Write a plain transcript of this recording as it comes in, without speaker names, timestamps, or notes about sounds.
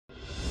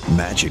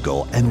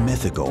Magical and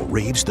mythical,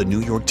 raves the New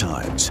York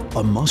Times.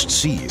 A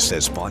must-see,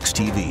 says Fox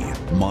TV.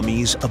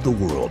 Mummies of the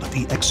World,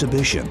 the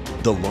exhibition,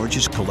 the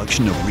largest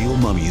collection of real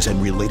mummies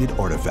and related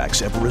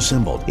artifacts ever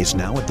assembled, is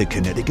now at the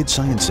Connecticut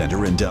Science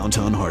Center in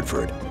downtown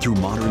Hartford. Through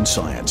modern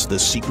science, the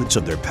secrets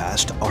of their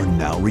past are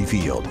now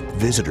revealed.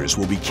 Visitors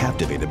will be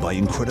captivated by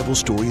incredible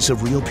stories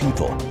of real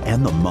people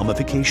and the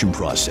mummification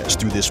process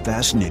through this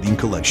fascinating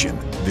collection.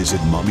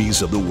 Visit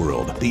Mummies of the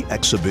World, the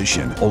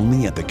exhibition,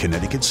 only at the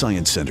Connecticut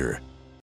Science Center.